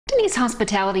Denise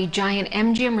hospitality giant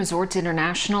MGM Resorts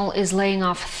International is laying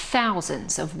off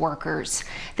thousands of workers.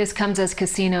 This comes as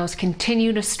casinos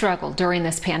continue to struggle during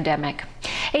this pandemic.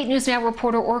 8 News Now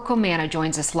reporter Orko Manna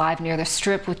joins us live near the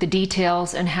Strip with the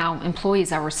details and how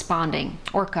employees are responding.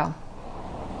 Orko.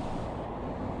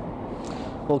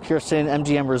 Well, Kirsten,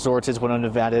 MGM Resorts is one of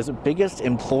Nevada's biggest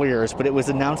employers, but it was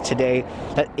announced today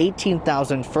that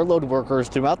 18,000 furloughed workers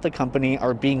throughout the company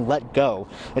are being let go.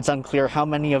 It's unclear how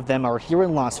many of them are here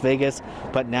in Las Vegas,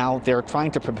 but now they're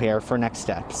trying to prepare for next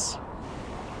steps.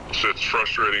 It's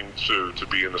frustrating to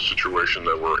be in the situation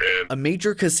that we're in. A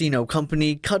major casino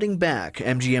company cutting back.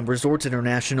 MGM Resorts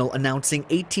International announcing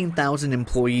 18,000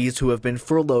 employees who have been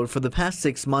furloughed for the past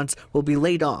 6 months will be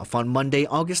laid off on Monday,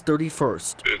 August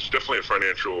 31st. It's definitely a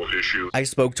financial issue. I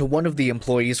spoke to one of the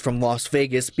employees from Las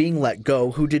Vegas being let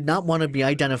go who did not want to be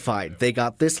identified. They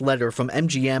got this letter from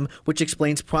MGM, which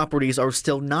explains properties are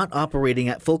still not operating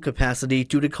at full capacity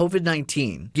due to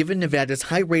COVID-19. Given Nevada's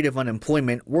high rate of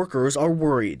unemployment, workers are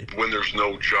worried. When there's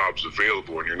no jobs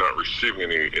available and you're not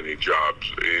receiving any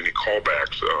jobs, any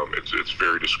callbacks, it's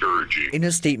very discouraging. In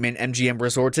a statement, MGM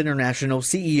Resorts International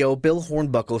CEO Bill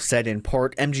Hornbuckle said in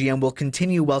part, MGM will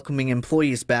continue welcoming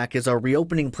employees back as our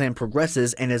reopening plan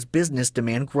progresses and as business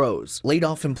demand grows. Laid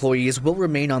off employees will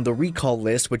remain on the recall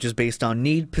list, which is based on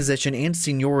need, position, and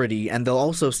seniority, and they'll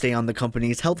also stay on the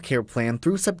company's health care plan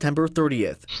through September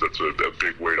 30th. That's a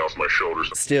big weight off my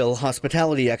shoulders. Still,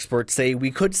 hospitality experts say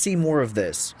we could see more of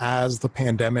this. As the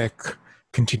pandemic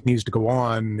continues to go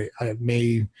on, it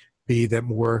may be that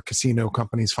more casino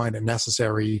companies find it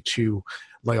necessary to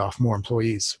lay off more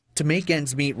employees. To make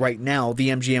ends meet right now, the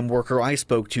MGM worker I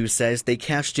spoke to says they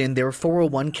cashed in their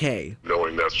 401k.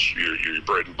 Knowing that's your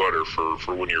bread and butter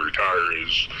for when you retire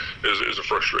is a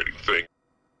frustrating thing.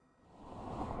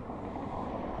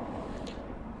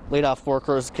 Laid off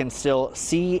workers can still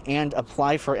see and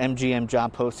apply for MGM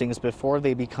job postings before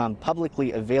they become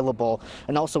publicly available.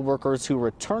 And also workers who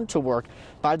return to work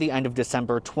by the end of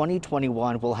December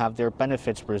 2021 will have their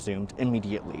benefits resumed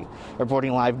immediately.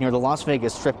 Reporting live near the Las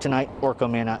Vegas Strip tonight,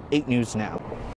 Orko Manna, 8 News Now.